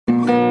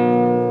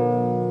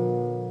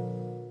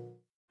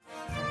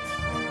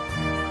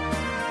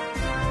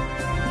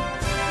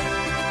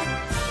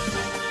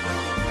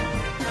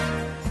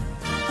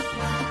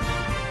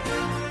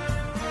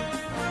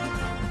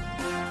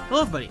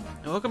Hello everybody,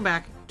 and welcome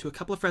back to A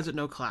Couple of Friends with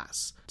No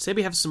Class. Today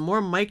we have some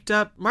more mic'd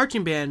up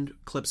marching band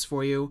clips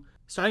for you,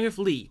 starting with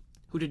Lee,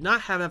 who did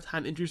not have enough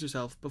time to introduce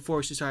herself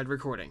before she started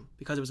recording,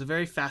 because it was a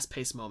very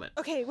fast-paced moment.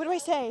 Okay, what do I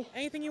say?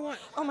 Anything you want.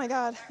 Oh my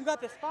god. You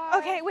got this. Bye.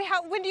 Okay, wait,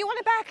 when do you want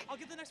it back? I'll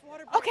get the next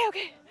water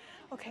break.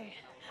 Okay.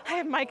 I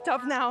have mic'd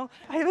up now.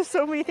 I have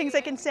so many things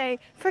I can say.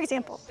 For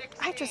example,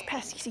 I just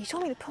passed Cece. She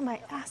told me to put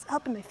my ass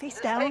up and my face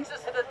down.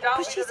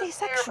 But she's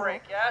asexual.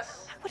 Break,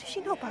 yes? What does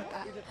she know about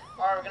that?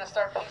 All right, we're going to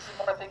start piecing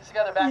more things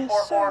together. Back Yes,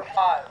 4, 4, sir.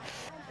 5.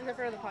 Is that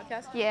for the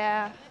podcast?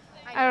 Yeah.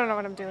 I don't know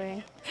what I'm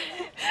doing.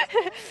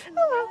 Oh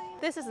well.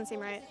 This doesn't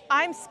seem right.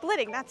 I'm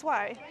splitting, that's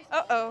why.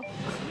 Uh-oh.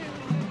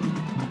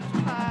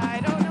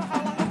 I don't know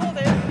how long to hold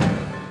it.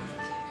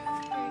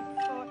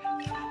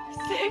 3,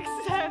 4, 6,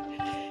 7.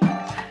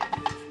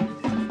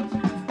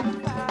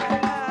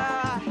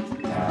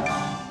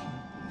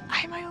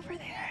 Am I over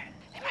there?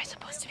 Am I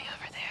supposed to be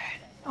over there?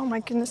 Oh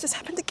my goodness, this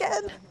happened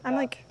again. I'm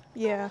like,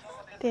 yeah.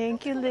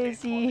 Thank you,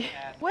 Lizzie.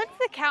 What's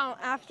the count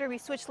after we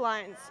switch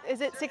lines?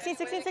 Is it 16,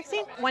 16,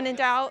 16? When in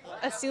doubt,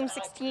 assume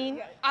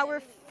 16. Our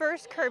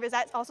first curve, is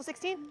that also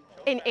 16?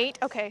 In 8?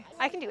 Okay,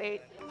 I can do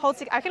 8.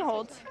 Hold, I can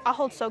hold. I'll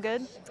hold so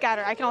good.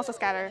 Scatter, I can also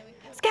scatter.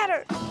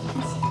 Scatter!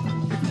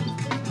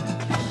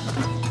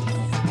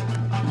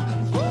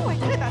 Ooh, I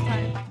did it that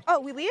time.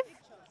 Oh, we leave?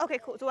 Okay,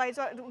 cool. So I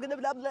don't have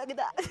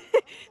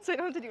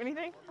to do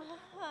anything?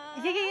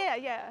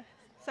 Yeah.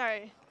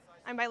 Sorry.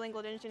 I'm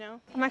bilingual, didn't you know?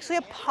 I'm actually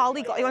a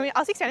polyglot. You want me?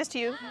 I'll speak Spanish to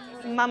you.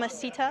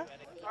 Mamacita.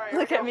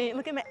 Look at me.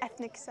 Look at my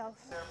ethnic self.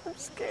 I'm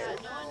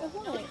scared.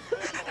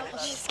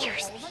 She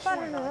scares me.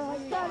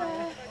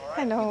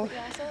 I know.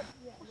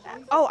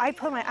 Oh, I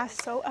put my ass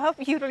so up.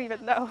 You don't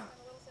even know.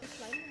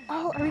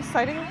 Oh, are we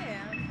fighting?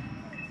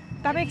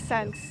 That makes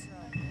sense.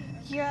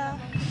 Yeah.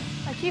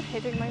 I keep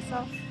hitting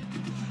myself.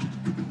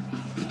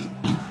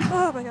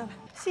 Oh my god.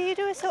 See, you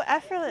do it so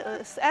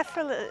effortless.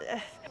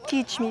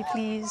 Teach me,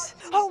 please.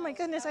 Oh my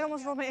goodness, I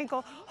almost rolled my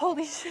ankle.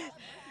 Holy shit.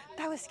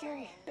 That was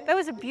scary. That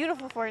was a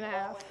beautiful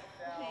 4.5.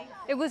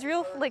 It was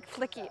real, like,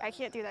 flicky. I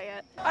can't do that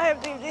yet. I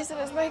have to give Jason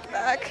his mic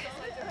back.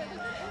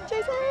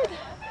 Jason!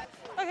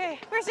 Okay,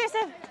 where's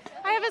Jason?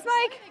 I have his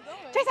mic.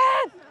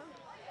 Jason!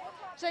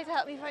 Would you like to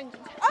help me find...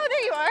 Oh,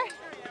 there you are.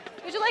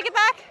 Would you like it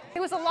back?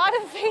 It was a lot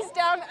of face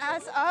down,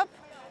 ass up.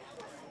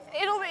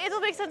 It'll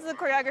make sense of the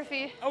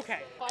choreography. Okay.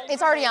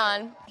 It's already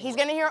on. He's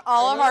gonna hear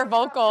all of our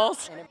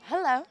vocals.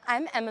 Hello,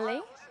 I'm Emily.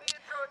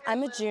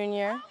 I'm a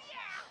junior,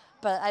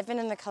 but I've been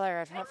in the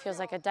color for what feels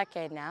like a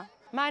decade now.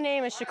 My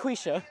name is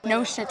Shaquisha.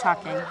 No shit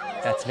talking.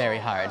 That's very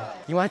hard.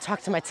 You want to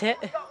talk to my tit?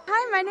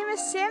 Hi, my name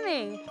is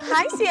Sammy.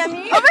 Hi,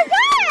 Sammy. Oh my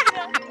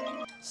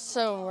god!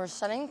 So we're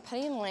studying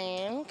Petty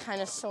Lane, kind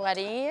of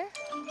sweaty.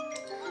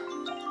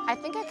 I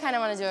think I kind of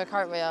want to do a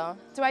cartwheel.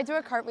 Do I do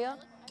a cartwheel?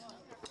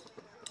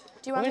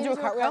 Do you want me to do a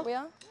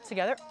cartwheel?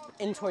 Together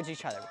and towards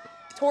each other.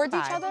 Towards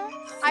each other?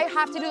 I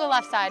have to do the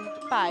left side.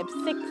 5,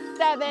 6,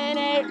 7,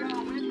 8.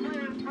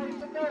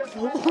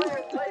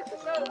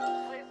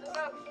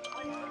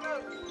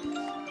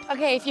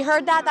 Okay, if you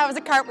heard that, that was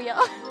a cartwheel.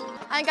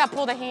 I think I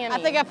pulled a hammy. I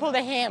think I pulled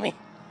a hammy.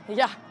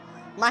 Yeah,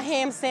 my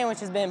ham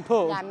sandwich has been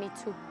pulled. Yeah, me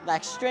too.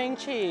 Like string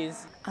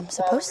cheese. I'm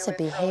supposed to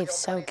behave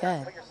so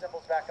good.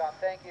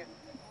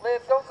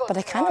 But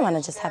I kind of want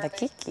to just have a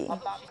kiki.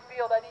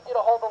 I need you to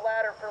hold the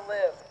ladder for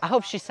Liv. I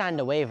hope she signed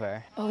a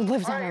waiver. Oh,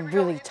 Liv's on a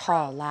really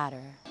tall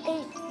ladder.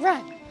 8,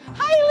 run.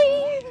 Hi,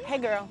 Lee. Hey,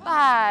 girl.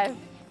 5,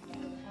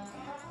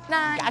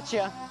 9.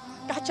 Gotcha.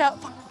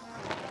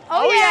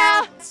 Oh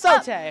yeah.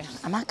 Saute.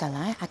 I'm not gonna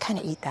lie, I kind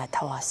of eat that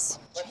toss.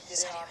 Jason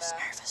said he was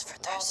nervous for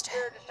Thursday.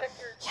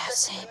 Yeah,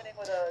 same.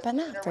 But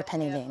not for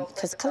Penny Lane,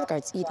 because Color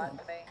Guard's eating.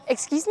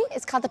 Excuse me?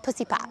 It's called the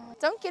pussy pot.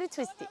 Don't get it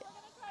twisted.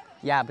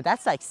 Yeah, but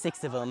that's like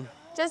 6 of them.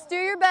 Just do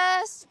your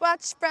best.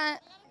 Watch front.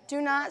 Do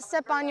not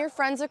step on your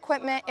friend's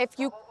equipment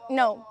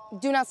No,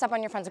 do not step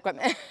on your friend's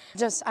equipment.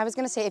 I was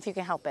gonna say if you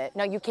can help it.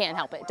 No, you can't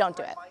help it. Don't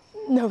do it.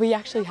 No, he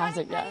actually has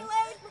it yet.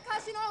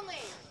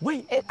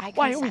 Wait,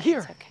 why are we here?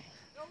 It's okay.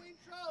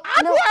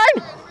 No. All right,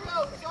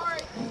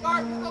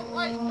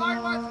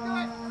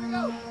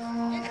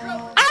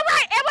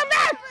 Emma,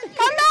 back!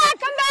 Come back!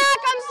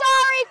 I'm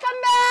sorry, come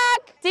back!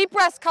 Deep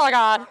breaths, Color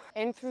Guard.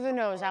 In through the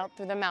nose, out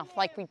through the mouth,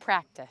 like we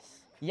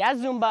practice. Yeah,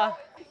 Zumba.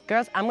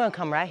 Girls, I'm gonna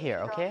come right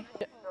here, okay?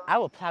 I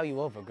will plow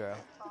you over, girl.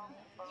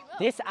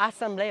 This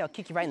assemble will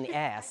kick you right in the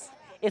ass.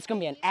 It's gonna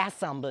be an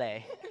assemble.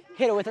 Hit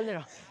it with a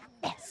little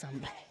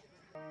assemble.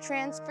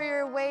 Transfer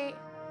your weight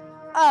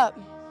up,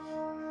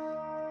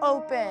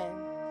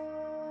 open.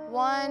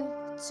 1,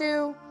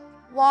 2,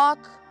 walk,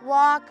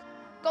 go.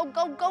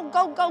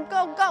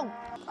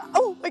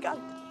 Oh my God,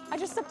 I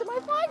just stepped on my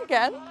flag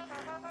again.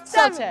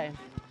 7, Saute.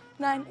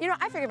 9, you know,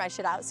 I figured my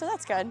shit out, so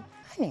that's good. I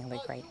think it'll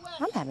be great.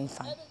 I'm having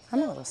fun.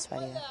 I'm a little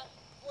sweaty though.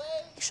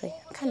 Actually,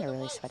 I'm kind of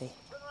really sweaty.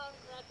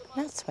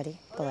 Not sweaty,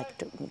 but like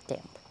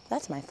damp.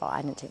 That's my fault,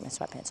 I didn't take my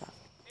sweatpants off.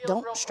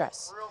 Don't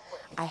stress,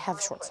 I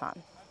have shorts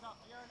on.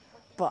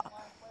 But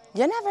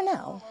you never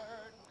know.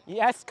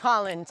 Yes,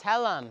 Colin,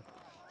 tell him.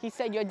 He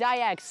said your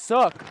diags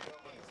suck.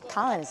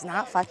 Colin is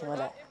not fucking with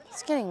it.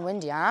 It's getting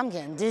windy. I'm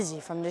getting dizzy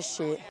from this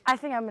shit. I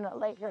think I'm gonna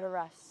lay here to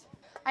rest.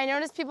 I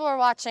noticed people were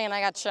watching and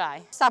I got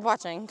shy. Stop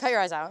watching. Cut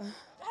your eyes out.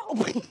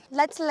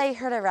 Let's lay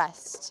her to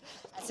rest.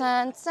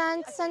 Sun,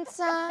 sun, sun,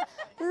 sun.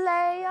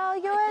 Lay all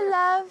your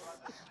love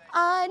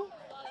on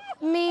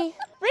me.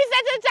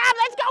 Reset to the top.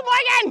 Let's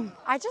go, Morgan.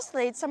 I just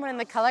laid someone in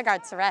the color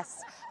guard to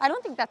rest. I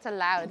don't think that's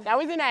allowed. That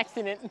was an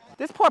accident.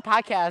 This poor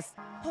podcast.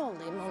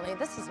 Holy moly,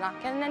 this is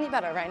not getting any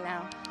better right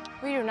now.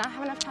 We do not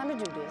have enough time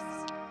to do this.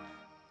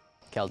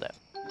 Killed it.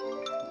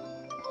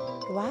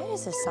 Why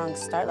does this song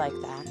start like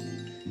that?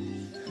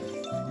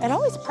 It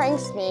always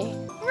pranks me.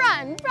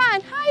 Run,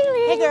 run,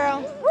 Hailey. Hey,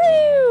 girl.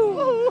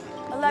 Woo!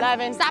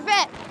 11. Stop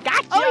it.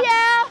 Gotcha. Oh,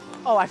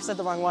 yeah. Oh, I said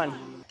the wrong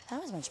one.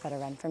 That was a much better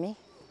run for me.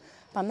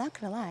 But I'm not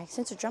gonna lie,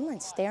 since the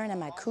drumline's staring at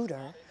my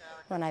cooter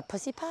when I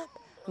pussy pop,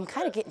 I'm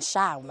kind of getting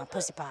shy with my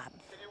pussy pop.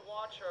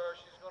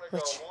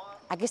 Which,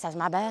 I guess that's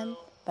my bad,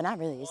 but not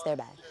really, it's their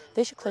bad.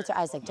 They should close their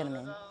eyes like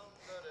gentlemen.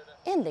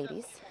 And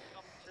ladies.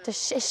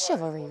 Is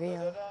chivalry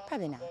real?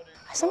 Probably not.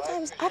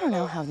 Sometimes, I don't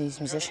know how these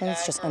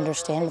musicians just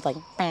understand with like,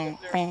 bang,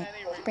 bang,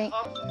 bang.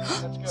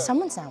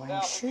 Someone's not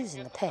wearing shoes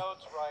in the pit.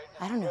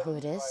 I don't know who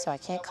it is, so I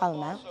can't call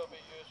them out.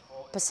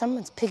 But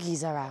someone's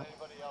piggies are out.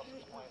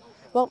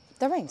 Well,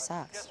 they're wearing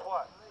socks.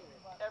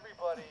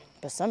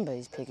 But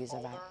somebody's piggies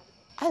are out.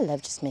 I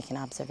love just making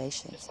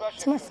observations.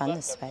 It's more fun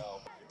this way.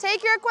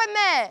 Take your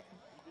equipment.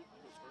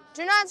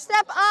 Do not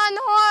step on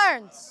the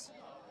horns,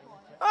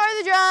 or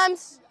the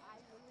drums,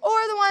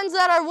 or the ones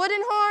that are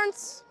wooden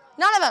horns.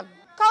 None of them.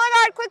 Color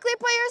guard, quickly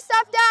put your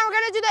stuff down. We're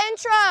gonna do the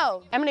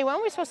intro. Emily, when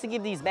are we supposed to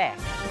give these back?